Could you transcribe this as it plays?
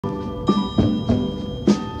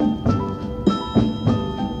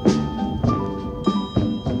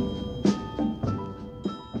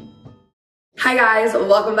Hi guys,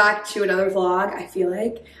 welcome back to another vlog. I feel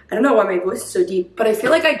like, I don't know why my voice is so deep, but I feel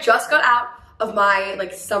like I just got out of my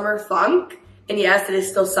summer funk. And yes, it is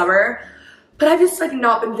still summer, but I've just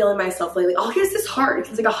not been feeling myself lately. August is hard, it's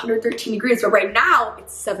 113 degrees, but right now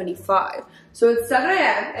it's 75. So it's 7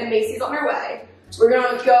 a.m. and Macy's on her way. We're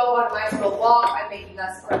gonna go on a nice little walk. I'm making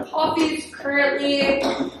us our coffees currently,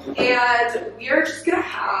 and we are just gonna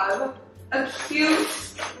have a cute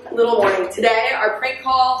little morning. Today, our prank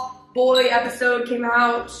call boy episode came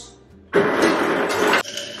out.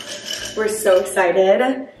 We're so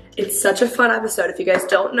excited. It's such a fun episode. If you guys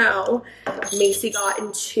don't know, Macy got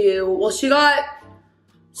into, well, she got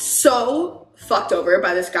so fucked over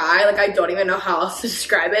by this guy. I don't even know how else to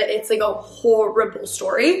describe it. It's a horrible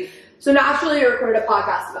story. So naturally, I recorded a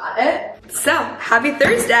podcast about it. So, happy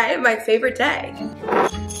Thursday, my favorite day.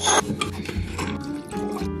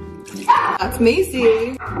 That's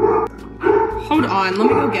Macy. Hold on, let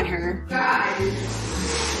me go get her. Guys,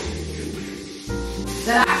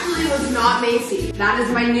 that actually was not Macy. That is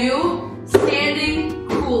my new standing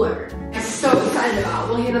cooler. I'm so excited about it.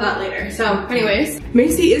 We'll handle that later. So, anyways,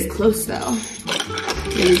 Macy is close though.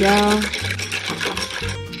 There we go.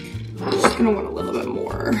 I'm just gonna want a little bit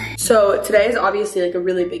more. So today is obviously a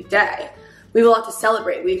really big day. We have a lot to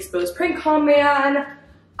celebrate. We exposed Prank Call Man.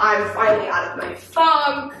 I'm finally out of my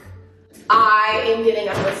funk. I am getting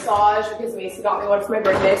a massage because Macy got me one for my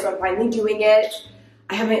birthday, so I'm finally doing it.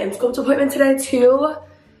 I have my Insculpt appointment today too.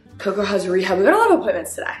 Coco has rehab. We got a lot of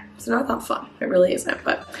appointments today. It's not that fun. It really isn't,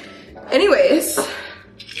 but anyways,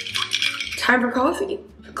 time for coffee.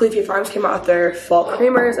 Cleefy Farms came out with their fall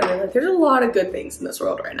creamers. I mean, there's a lot of good things in this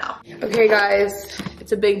world right now. Okay guys,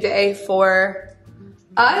 it's a big day for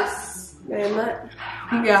us. And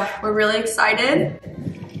yeah, we're really excited.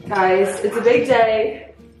 Guys, it's a big day.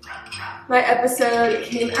 My episode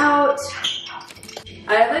came out.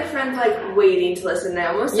 I have friends waiting to listen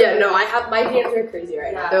now. Yeah, no, I have, my fans are crazy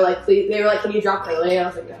right now. They're please, they were can you drop early? And I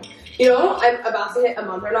was no. You know, I'm about to hit a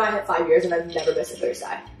month right now. I hit 5 years and I've never missed a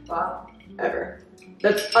Thursday. Wow. Ever.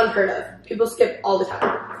 That's unheard of. People skip all the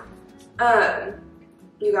time.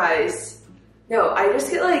 You guys, no, I just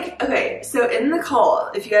get okay, so in the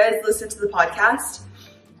call, if you guys listen to the podcast,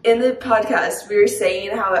 in the podcast, we were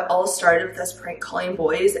saying how it all started with us prank calling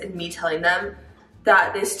boys and me telling them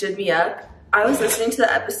that they stood me up. I was listening to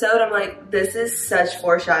the episode, I'm like, this is such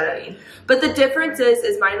foreshadowing. But the difference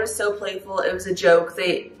is mine was so playful, it was a joke.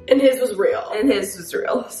 And his was real. And his was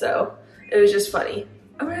real, so it was just funny.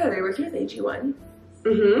 Oh my god, are you working with AG1?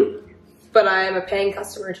 Mm-hmm. But I am a paying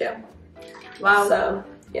customer too. Wow. So,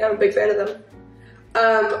 yeah, I'm a big fan of them.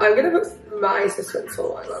 I'm gonna put my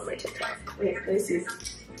suspenseful one on my TikTok. Wait, let me see.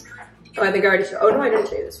 Oh, I think I already showed. Oh no, I didn't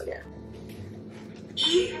show you this one yet.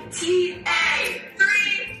 ETA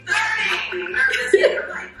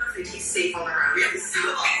 3:30. He's safe on the road.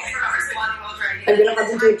 I'm gonna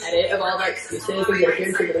have to do an edit of all the excuses and go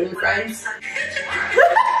here for little friends.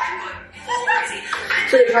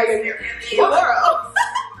 Should I try again tomorrow?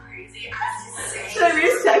 Should I read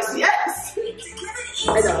his text? Yes.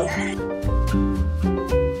 I know.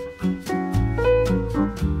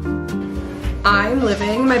 I'm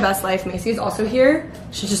living my best life. Macy's also here.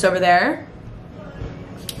 She's just over there.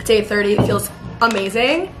 It's 8:30. It feels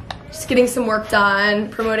amazing. Just getting some work done,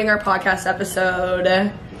 promoting our podcast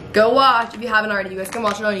episode. Go watch if you haven't already. You guys can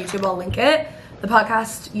watch it on YouTube. I'll link it. The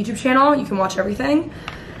podcast YouTube channel. You can watch everything.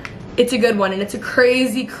 It's a good one, and it's a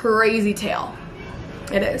crazy, crazy tale.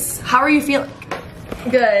 It is. How are you feeling?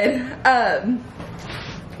 Good.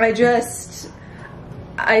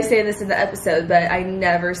 I say this in the episode, but I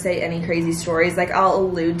never say any crazy stories. I'll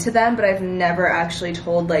allude to them, but I've never actually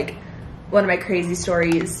told one of my crazy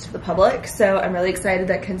stories to the public. So I'm really excited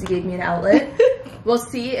that Kenzie gave me an outlet. We'll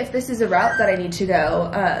see if this is a route that I need to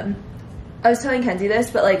go. I was telling Kenzie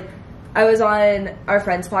this, but I was on our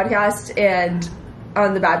friend's podcast and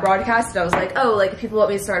on the Bad Broadcast, and I was like, oh, if people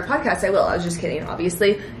want me to start a podcast, I will. I was just kidding,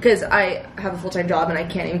 obviously, because I have a full-time job and I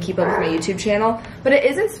can't even keep up with my YouTube channel. But it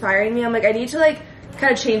is inspiring me. I'm I need to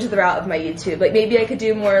kind of change the route of my YouTube. Maybe I could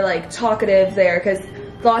do more talkative there, because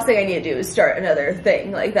the last thing I need to do is start another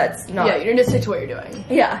thing. That's not. Yeah, you're gonna stick to what you're doing.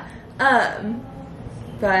 Yeah.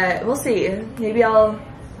 But we'll see. Maybe I'll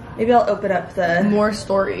open up the more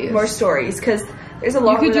stories, because there's a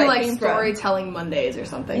lot. You could do storytelling Mondays or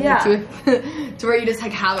something. Yeah. To where you just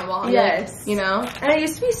have them on. Yes. You know. And I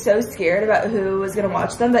used to be so scared about who was gonna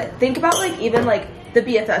watch them, but think about even the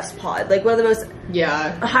BFFs pod, one of the most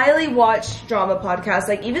highly watched drama podcasts.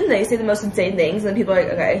 Even they say the most insane things, and then people are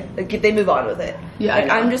okay, they move on with it. Yeah,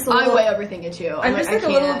 I'm just I way overthink it too. I'm just a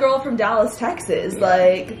little girl from Dallas, Texas,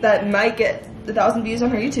 that might get 1,000 views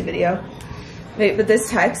on her YouTube video. Wait, but this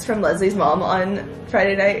text from Leslie's mom on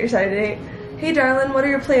Friday night or Saturday night. Hey darling, what are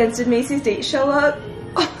your plans? Did Macy's date show up?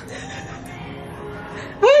 Oh.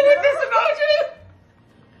 Look at this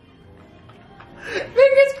emoji!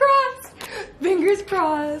 Fingers crossed! Fingers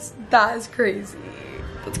crossed. That is crazy.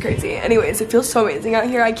 That's crazy. Anyways, it feels so amazing out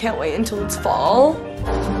here. I can't wait until it's fall.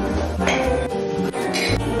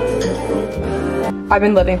 I've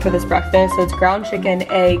been living for this breakfast. So it's ground chicken,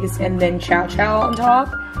 eggs, and then chow chow on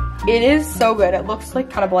top. It is so good. It looks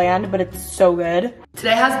like kind of bland, but it's so good.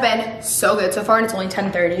 Today has been so good so far, and it's only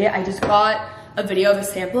 10:30. I just got a video of a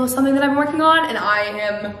sample of something that I've been working on, and I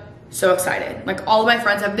am so excited. Like, all of my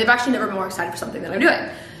friends they've actually never been more excited for something that I'm doing.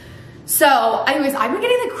 So anyways, I've been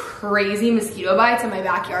getting the crazy mosquito bites in my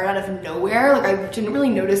backyard out of nowhere. Like, I didn't really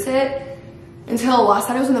notice it until last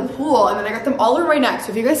night I was in the pool, and then I got them all over my neck.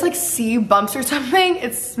 So if you guys like see bumps or something,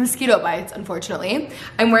 it's mosquito bites, unfortunately.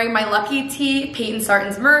 I'm wearing my Lucky tee, Peyton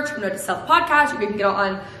Sarton's merch from Note to Self podcast. You can get it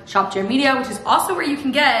on Shop Jam Media, which is also where you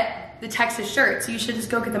can get the Texas shirts. So you should just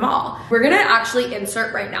go get them all. We're gonna actually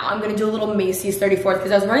insert right now. I'm gonna do a little Macy's 34th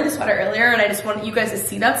because I was wearing the sweater earlier and I just want you guys to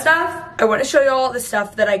see that stuff. I want to show you all the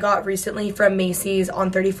stuff that I got recently from Macy's on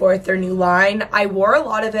 34th, their new line. I wore a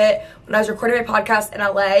lot of it when I was recording my podcast in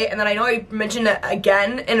LA, and then I know I mentioned it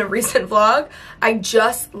again in a recent vlog. I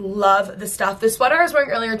just love the stuff. The sweater I was wearing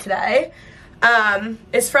earlier today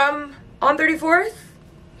is from on 34th.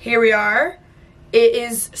 Here we are. It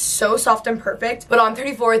is so soft and perfect, but On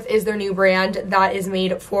 34th is their new brand that is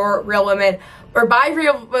made for real women, or by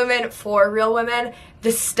real women for real women.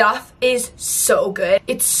 The stuff is so good.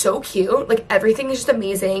 It's so cute. Like, everything is just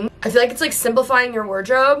amazing. I feel like it's like simplifying your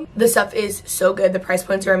wardrobe. The stuff is so good. The price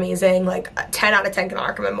points are amazing. Like, 10 out of 10 cannot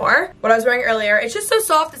recommend more. What I was wearing earlier, it's just so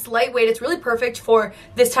soft. It's lightweight. It's really perfect for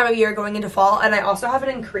this time of year going into fall. And I also have it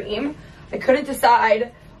in cream. I couldn't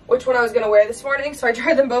decide which one I was gonna wear this morning, so I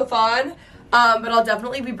tried them both on. But I'll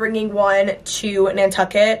definitely be bringing one to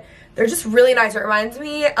Nantucket. They're just really nice. It reminds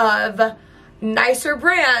me of nicer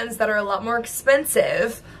brands that are a lot more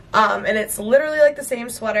expensive. And it's literally like the same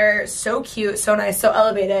sweater. So cute, so nice, so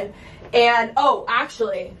elevated. And, oh,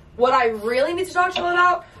 actually, what I really need to talk to you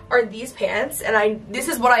about are these pants. And this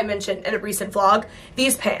is what I mentioned in a recent vlog,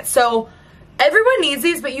 these pants. So everyone needs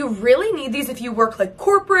these, but you really need these if you work like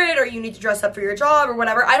corporate or you need to dress up for your job or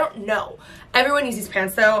whatever. I don't know. Everyone needs these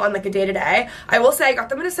pants though on like a day-to-day. I will say I got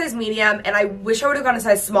them in a size medium, and I wish I would have gone a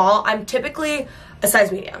size small. I'm typically a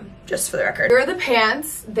size medium, just for the record. Here are the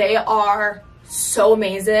pants. They are so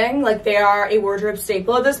amazing. Like, they are a wardrobe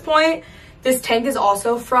staple at this point. This tank is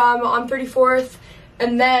also from On 34th.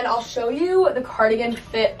 And then I'll show you the cardigan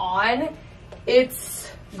fit on.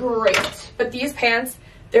 It's great. But these pants,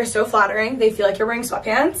 they're so flattering. They feel like you're wearing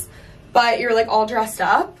sweatpants, but you're like all dressed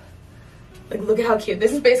up. Like, look at how cute.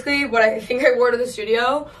 This is basically what I think I wore to the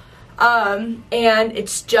studio. And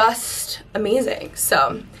it's just amazing.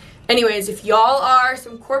 So anyways, if y'all are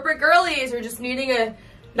some corporate girlies or just needing a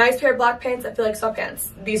nice pair of black pants that feel like sweatpants,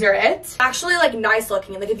 these are it. Actually, like, nice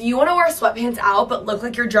looking. Like, if you want to wear sweatpants out but look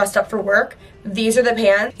like you're dressed up for work, these are the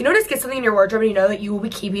pants. You know, just get something in your wardrobe and you know that you will be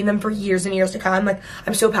keeping them for years and years to come. Like,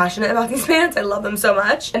 I'm so passionate about these pants. I love them so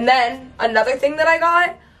much. And then another thing that I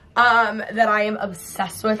got that I am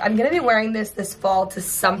obsessed with, I'm gonna be wearing this fall to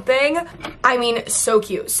something. I mean, so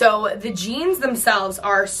cute. So the jeans themselves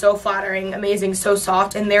are so flattering, amazing, so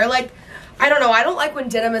soft, and they're like, I don't know, I don't like when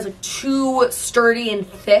denim is like too sturdy and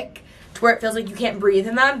thick to where it feels like you can't breathe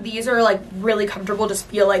in them. These are like really comfortable, just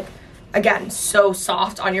feel like, again, so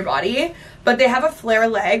soft on your body. But they have a flare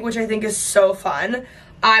leg, which I think is so fun.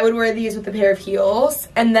 I would wear these with a pair of heels.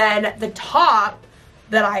 And then the top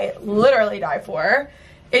that I literally die for,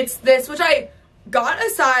 it's this, which I got a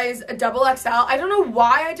size double XL. I don't know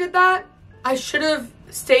why I did that. I should have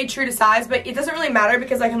stayed true to size, but it doesn't really matter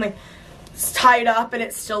because I can like tie it up and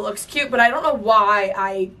it still looks cute, but I don't know why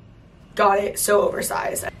I got it so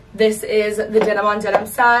oversized. This is the denim on denim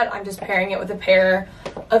set. I'm just pairing it with a pair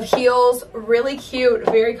of heels. Really cute,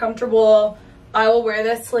 very comfortable. I will wear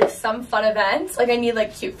this to like some fun events. Like, I need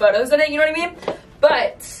like cute photos in it, you know what I mean?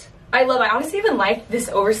 But I honestly even like this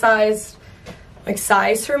oversized like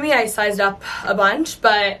size for me. I sized up a bunch,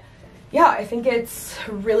 but yeah, I think it's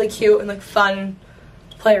really cute and like fun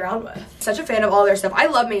to play around with. Such a fan of all their stuff. I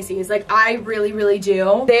love Macy's, like, I really, really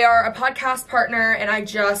do. They are a podcast partner, and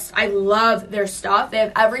I love their stuff. They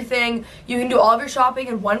have everything. You can do all of your shopping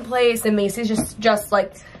in one place, and Macy's just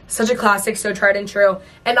like such a classic, so tried and true.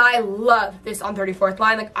 And I love this On 34th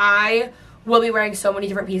line. Like, I will be wearing so many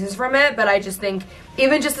different pieces from it, but I just think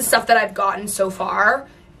even just the stuff that I've gotten so far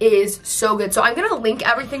is so good. So I'm gonna link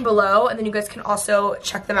everything below, and then you guys can also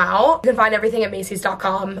check them out. You can find everything at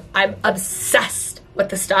Macys.com. I'm obsessed with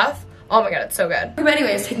the stuff Oh my God, it's so good. But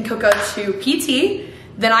anyways, taking Coco to PT.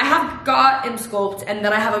 Then I have got Sculpt, and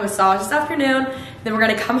then I have a massage this afternoon. Then we're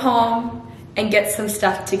gonna come home and get some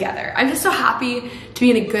stuff together. I'm just so happy to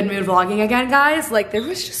be in a good mood vlogging again, guys. Like, there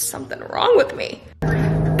was just something wrong with me.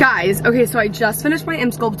 Guys, okay, so I just finished my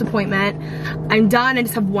Sculpt appointment. I'm done, I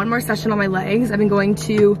just have one more session on my legs. I've been going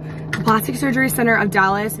to the Plastic Surgery Center of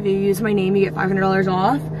Dallas. If you use my name, you get $500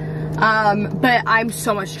 off. But I'm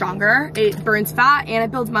so much stronger. It burns fat and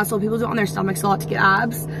it builds muscle. People do it on their stomachs a lot to get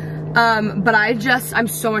abs. But I'm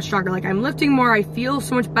so much stronger. Like, I'm lifting more, I feel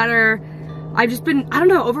so much better. I've just been, I don't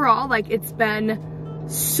know, overall, like, it's been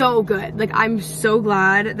so good. Like, I'm so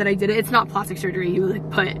glad that I did it. It's not plastic surgery. You like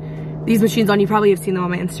put these machines on. You probably have seen them on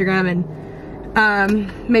my Instagram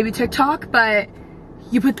and maybe TikTok, but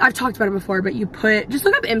I've talked about it before, but just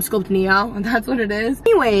look up Sculpt Neo, and that's what it is.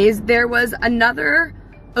 Anyways, there was another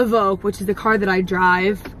Evoque, which is the car that I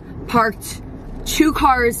drive, parked 2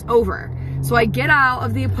 cars over. So I get out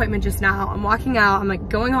of the appointment just now. I'm walking out. I'm like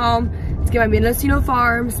going home to get my Mendocino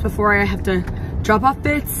Farms before I have to drop off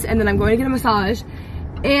Fitz, and then I'm going to get a massage.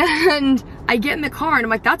 And I get in the car and I'm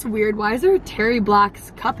like, that's weird. Why is there a Terry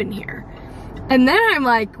Black's cup in here? And then I'm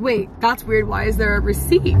like, wait, that's weird. Why is there a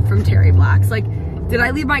receipt from Terry Black's? Like, did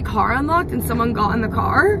I leave my car unlocked and someone got in the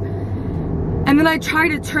car? And then I tried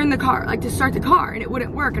to turn the car, like to start the car, and it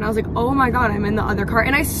wouldn't work. And I was like, oh my God, I'm in the other car.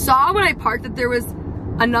 And I saw when I parked that there was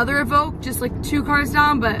another Evoque just like 2 cars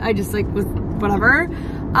down, but I just like was whatever.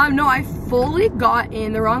 No, I fully got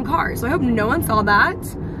in the wrong car. So I hope no one saw that.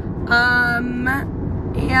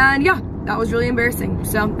 And yeah, that was really embarrassing.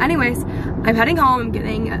 So anyways, I'm heading home. I'm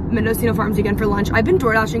getting Mendocino Farms again for lunch. I've been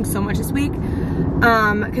door dashing so much this week.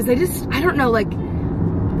 Cause I don't know, like,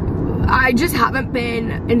 I just haven't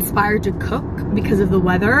been inspired to cook because of the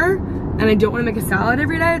weather, and I don't want to make a salad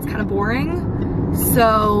every day. It's kind of boring.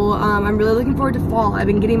 So I'm really looking forward to fall. I've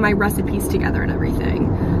been getting my recipes together and everything.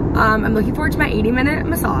 I'm looking forward to my 80-minute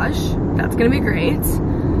massage. That's gonna be great.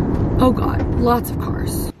 Oh God, lots of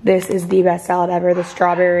cars. This is the best salad ever, the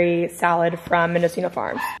strawberry salad from Mendocino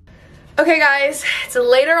Farms. Okay guys, it's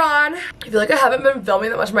later on. I feel like I haven't been filming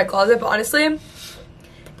that much in my closet, but honestly,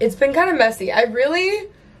 it's been kind of messy.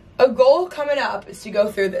 A goal coming up is to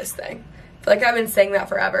go through this thing. I feel like I've been saying that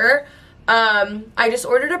forever. I just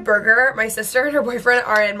ordered a burger. My sister and her boyfriend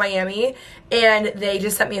are in Miami, and they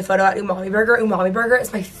just sent me a photo at Umami Burger. Umami Burger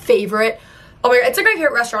is my favorite. Oh my God, it's like my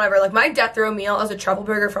favorite restaurant ever. Like, my death row meal is a truffle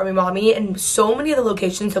burger from Umami, and so many of the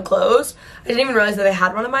locations have closed. I didn't even realize that they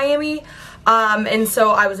had one in Miami. And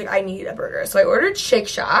so I was like, I need a burger. So I ordered Shake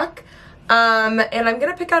Shack. And I'm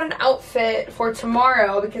gonna pick out an outfit for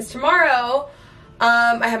tomorrow, because tomorrow,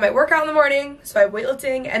 I have my workout in the morning, so I have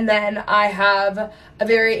weightlifting, and then I have a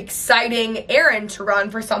very exciting errand to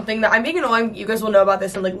run for something that I'm being annoying. You guys will know about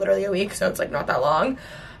this in like literally a week, so it's like not that long.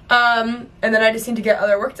 And then I just need to get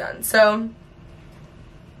other work done. So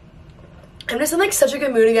I'm just in like such a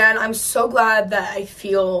good mood again. I'm so glad that I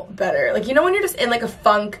feel better. Like, you know when you're just in like a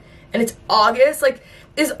funk and it's August? Like,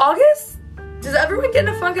 does everyone get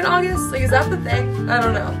in a funk in August? Like, is that the thing? I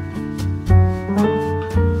don't know.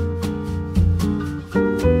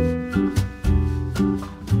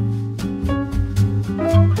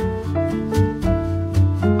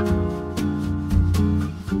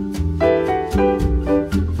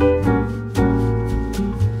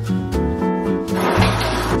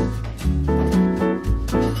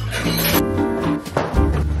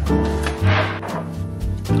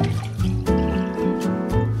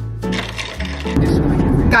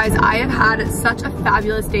 Guys, I have had such a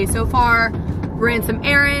fabulous day so far. Ran some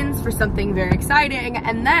errands for something very exciting,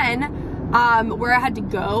 and then where I had to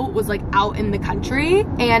go was like out in the country,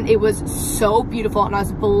 and it was so beautiful, and I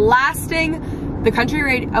was blasting the country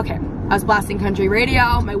radio. Okay, I was blasting country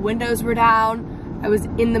radio. My windows were down. I was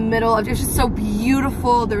in the middle of, it was just so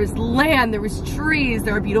beautiful. There was land, there was trees,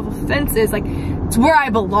 there were beautiful fences. Like, it's where I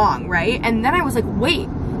belong, right? And then I was like, wait,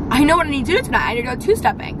 I know what I need to do tonight. I need to go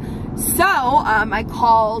two-stepping. So I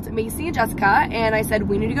called Macy and Jessica, and I said,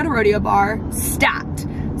 we need to go to Rodeo Bar stat.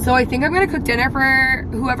 So I think I'm gonna cook dinner for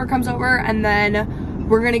whoever comes over, and then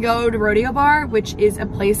we're gonna go to Rodeo Bar, which is a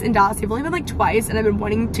place in Dallas. I've only been like twice, and I've been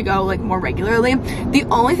wanting to go like more regularly. The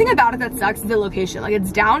only thing about it that sucks is the location. Like,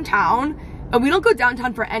 it's downtown, and we don't go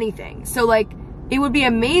downtown for anything. So like, it would be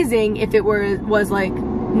amazing if it was like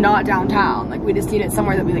not downtown. Like, we just need it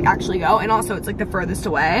somewhere that we like actually go, and also it's like the furthest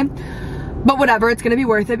away. But whatever, it's gonna be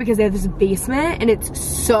worth it because they have this basement and it's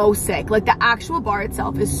so sick. Like, the actual bar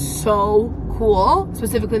itself is so cool,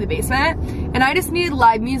 specifically the basement. And I just need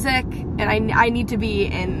live music, and I need to be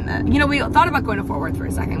in, you know, we thought about going to Fort Worth for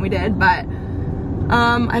a second, we did, but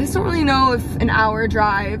I just don't really know if an hour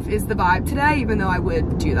drive is the vibe today, even though I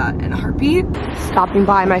would do that in a heartbeat. Stopping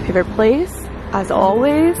by my favorite place, as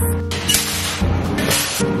always.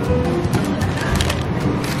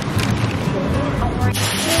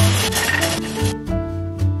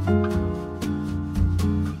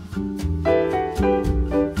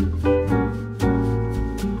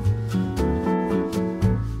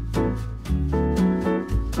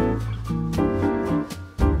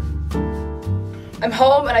 I'm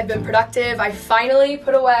home and I've been productive. I finally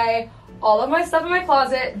put away all of my stuff in my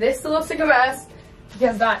closet. This still looks like a mess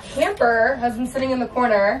because that hamper has been sitting in the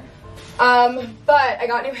corner. But I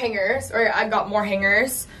got new hangers, or I got more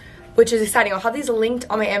hangers, which is exciting. I'll have these linked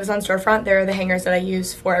on my Amazon storefront. They're the hangers that I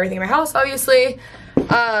use for everything in my house, obviously.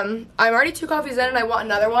 I'm already 2 coffees in and I want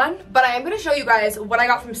another one, but I am gonna show you guys what I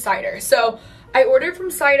got from Cider. So I ordered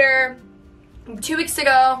from Cider 2 weeks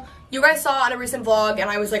ago. You guys saw on a recent vlog, and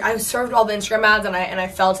I was like, I served all the Instagram ads, and I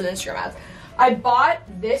fell to the Instagram ads. I bought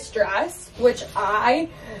this dress, which I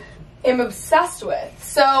am obsessed with.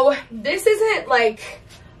 So this isn't like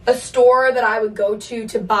a store that I would go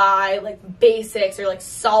to buy like basics or like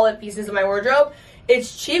solid pieces of my wardrobe.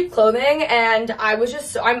 It's cheap clothing, and I'm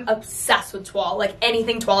obsessed with toile. Like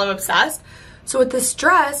anything toile, I'm obsessed. So with this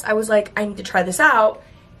dress, I was like, I need to try this out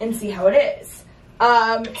and see how it is.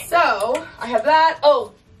 So I have that.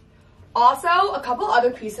 Oh, also, a couple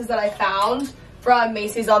other pieces that I found from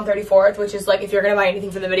Macy's on 34th, which is like if you're gonna buy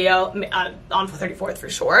anything for the video, on 34th for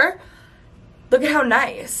sure. Look at how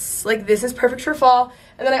nice. Like this is perfect for fall.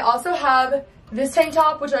 And then I also have this tank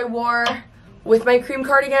top, which I wore with my cream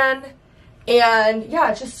cardigan. And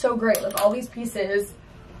yeah, it's just so great. Like all these pieces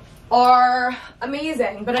are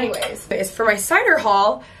amazing. But anyways, for my Cider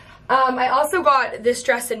haul, I also got this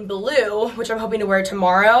dress in blue, which I'm hoping to wear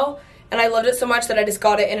tomorrow. And I loved it so much that I just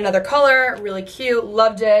got it in another color. Really cute,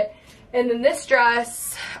 loved it. And then this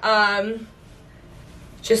dress,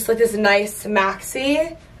 just like this nice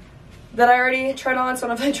maxi that I already tried on, so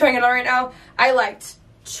I'm not trying it on right now. I liked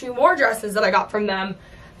 2 more dresses that I got from them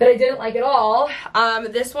that I didn't like at all.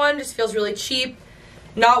 This one just feels really cheap,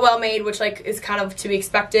 not well made, which like is kind of to be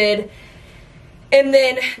expected. And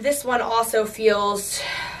then this one also feels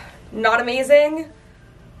not amazing.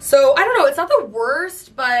 So I don't know, it's not the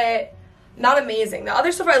worst, but not amazing. The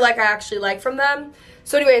other stuff I actually like from them.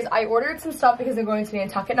 So anyways, I ordered some stuff because I'm going to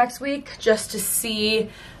Nantucket next week just to see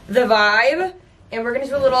the vibe, and we're gonna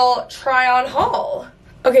do a little try on haul.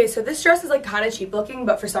 Okay, so this dress is like kind of cheap looking,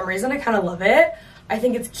 but for some reason I kind of love it. I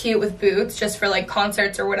think it's cute with boots just for like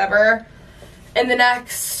concerts or whatever in the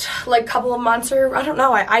next like couple of months, or I don't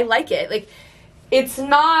know, I like it. Like it's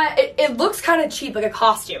not, it looks kind of cheap, like a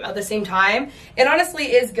costume at the same time. It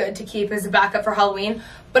honestly is good to keep as a backup for Halloween,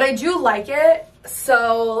 but I do like it.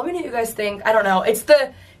 So let me know what you guys think. I don't know. It's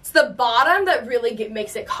the bottom that really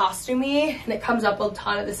makes it costumey, and it comes up a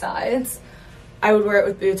ton of the sides. I would wear it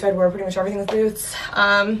with boots. I'd wear pretty much everything with boots.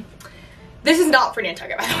 This is not for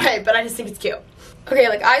Nantucket, by the way, but I just think it's cute. Okay,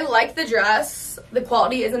 like I like the dress. The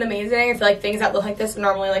quality isn't amazing. I feel like things that look like this are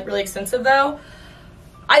normally like really expensive though.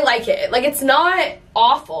 I like it. Like it's not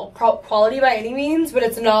awful quality by any means, but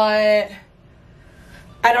it's not,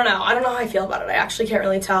 I don't know how I feel about it. I actually can't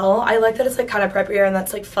really tell. I like that it's like kind of preppier and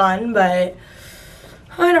that's like fun, but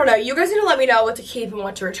I don't know. You guys need to let me know what to keep and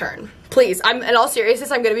what to return. Please, in all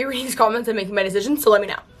seriousness, I'm going to be reading these comments and making my decisions, so let me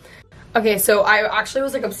know. Okay, so I actually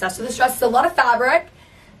was like obsessed with this dress. It's a lot of fabric.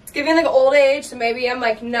 It's giving like old age, so maybe I'm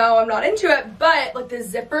like, no, I'm not into it, but like the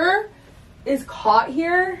zipper is caught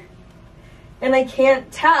here, and I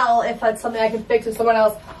can't tell if that's something I can fix with someone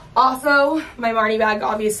else. Also, my Marnie bag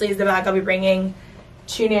obviously is the bag I'll be bringing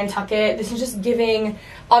to Nantucket. This is just giving,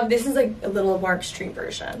 this is like a little more extreme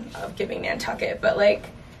version of giving Nantucket, but like,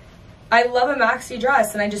 I love a maxi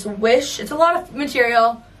dress, and I just wish, it's a lot of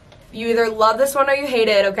material. You either love this one or you hate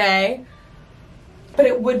it, okay? But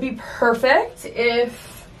it would be perfect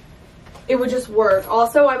if it would just work.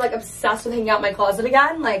 Also, I'm like obsessed with hanging out in my closet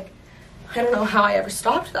again. Like, I don't know how I ever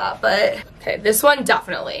stopped that, but okay, this one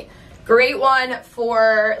definitely. Great one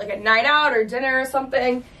for like a night out or dinner or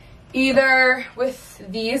something. Either with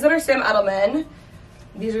these that are Sam Edelman.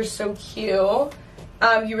 These are so cute.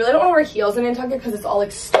 You really don't want to wear heels in Nantucket because it's all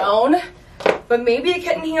like stone. But maybe a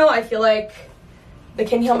kitten heel. I feel like the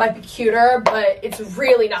kitten heel might be cuter, but it's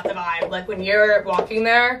really not the vibe. Like when you're walking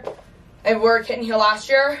there, I wore a kitten heel last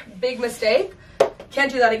year. Big mistake.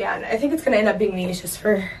 Can't do that again. I think it's going to end up being these just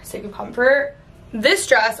for sake of comfort. This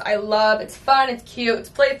dress I love. It's fun. It's cute. It's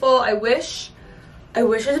playful. I wish I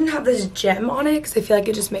didn't have this gem on it because I feel like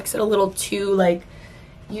it just makes it a little too like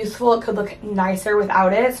youthful. It could look nicer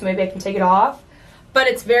without it, so maybe I can take it off. But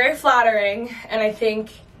it's very flattering, and I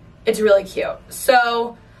think It's really cute.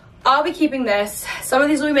 So I'll be keeping this. Some of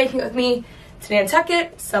these will be making it with me to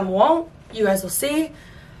Nantucket. Some won't. You guys will see.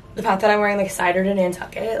 The fact that I'm wearing like cider to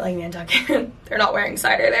Nantucket, like Nantucket, they're not wearing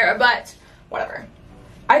cider there, but whatever.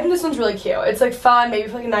 I think this one's really cute. It's like fun, maybe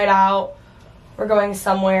for like a night out. We're going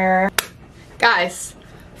somewhere. Guys,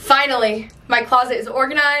 finally, my closet is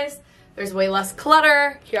organized. There's way less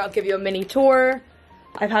clutter. Here, I'll give you a mini tour.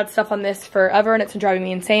 I've had stuff on this forever and it's been driving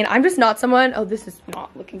me insane. I'm just not someone, oh, this is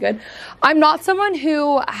not looking good. I'm not someone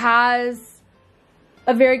who has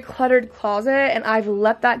a very cluttered closet, and I've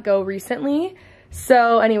let that go recently.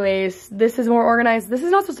 So anyways, this is more organized. This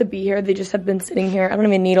is not supposed to be here. They just have been sitting here. I don't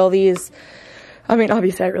even need all these. I mean,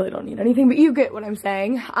 obviously I really don't need anything, but you get what I'm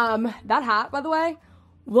saying. That hat, by the way,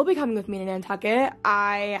 will be coming with me to Nantucket.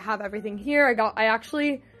 I have everything here. I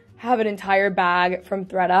actually have an entire bag from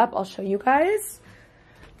ThredUp. I'll show you guys.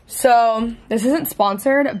 So this isn't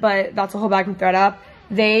sponsored, but that's a whole bag from ThredUp.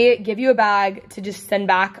 They give you a bag to just send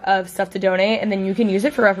back of stuff to donate, and then you can use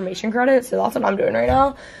it for Reformation credit. So that's what I'm doing right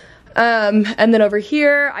now. And then over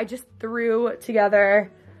here, I just threw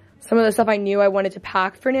together some of the stuff I knew I wanted to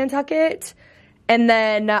pack for Nantucket. And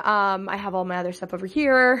then I have all my other stuff over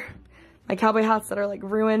here. My cowboy hats that are like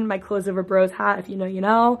ruined. My clothes over bros hat, if you know, you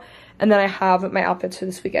know. And then I have my outfits for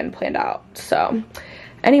this weekend planned out. So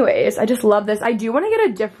anyways, I just love this. I do want to get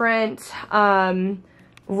a different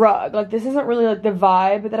rug. Like, this isn't really like the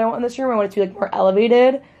vibe that I want in this room. I want it to be like more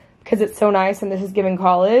elevated because it's so nice and this is giving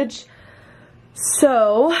college.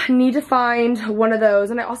 So need to find one of those.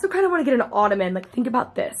 And I also kind of want to get an ottoman. Like, think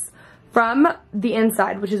about this. From the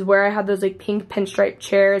inside, which is where I have those like pink pinstripe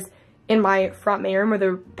chairs in my front main room where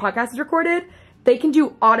the podcast is recorded, they can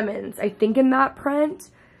do ottomans, I think, in that print.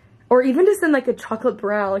 Or even just in like a chocolate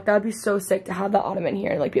brown. Like, that would be so sick to have the ottoman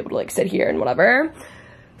here and like be able to like sit here and whatever.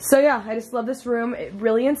 So yeah, I just love this room. It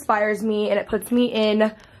really inspires me and it puts me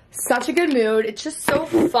in such a good mood. It's just so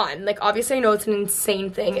fun. Like, obviously I know it's an insane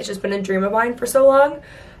thing. It's just been a dream of mine for so long.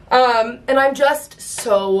 And I'm just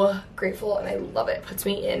so grateful and I love it. It puts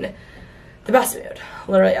me in the best mood,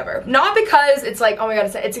 literally ever. Not because it's like, oh my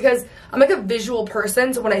god, it's because I'm like a visual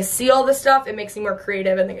person, so when I see all this stuff, it makes me more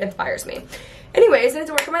creative and it inspires me. Anyways, I need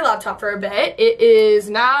to work on my laptop for a bit. It is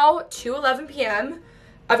now 2:11 p.m.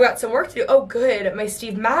 I've got some work to do. Oh good, my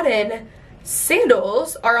Steve Madden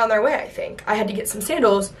sandals are on their way, I think. I had to get some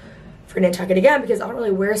sandals for Nantucket again because I don't really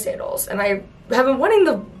wear sandals. And I have been wanting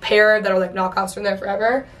the pair that are like knockoffs from there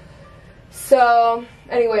forever. So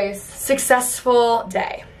anyways, successful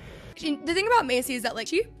day. The thing about Macy is that, like,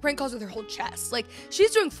 she prank calls with her whole chest. Like, she's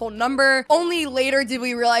doing full number. Only later did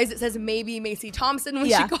we realize it says maybe Macy Thompson when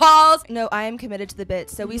she calls. No, I am committed to the bit.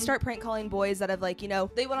 So we start prank calling boys that have, like, you know,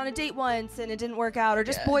 they went on a date once and it didn't work out. Or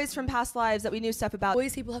just boys from past lives that we knew stuff about.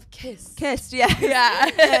 Boys people have kissed. Yeah. Yeah.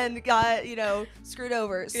 And got, you know, screwed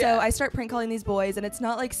over. So I start prank calling these boys and it's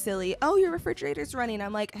not, like, silly. Oh, your refrigerator's running.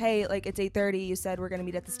 I'm like, hey, like, it's 8:30. You said we're going to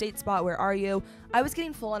meet at the state spot. Where are you? I was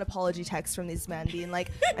getting full-on apology texts from these men being like,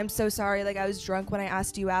 I'm so sorry, like, I was drunk when I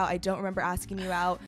asked you out. I don't remember asking you out.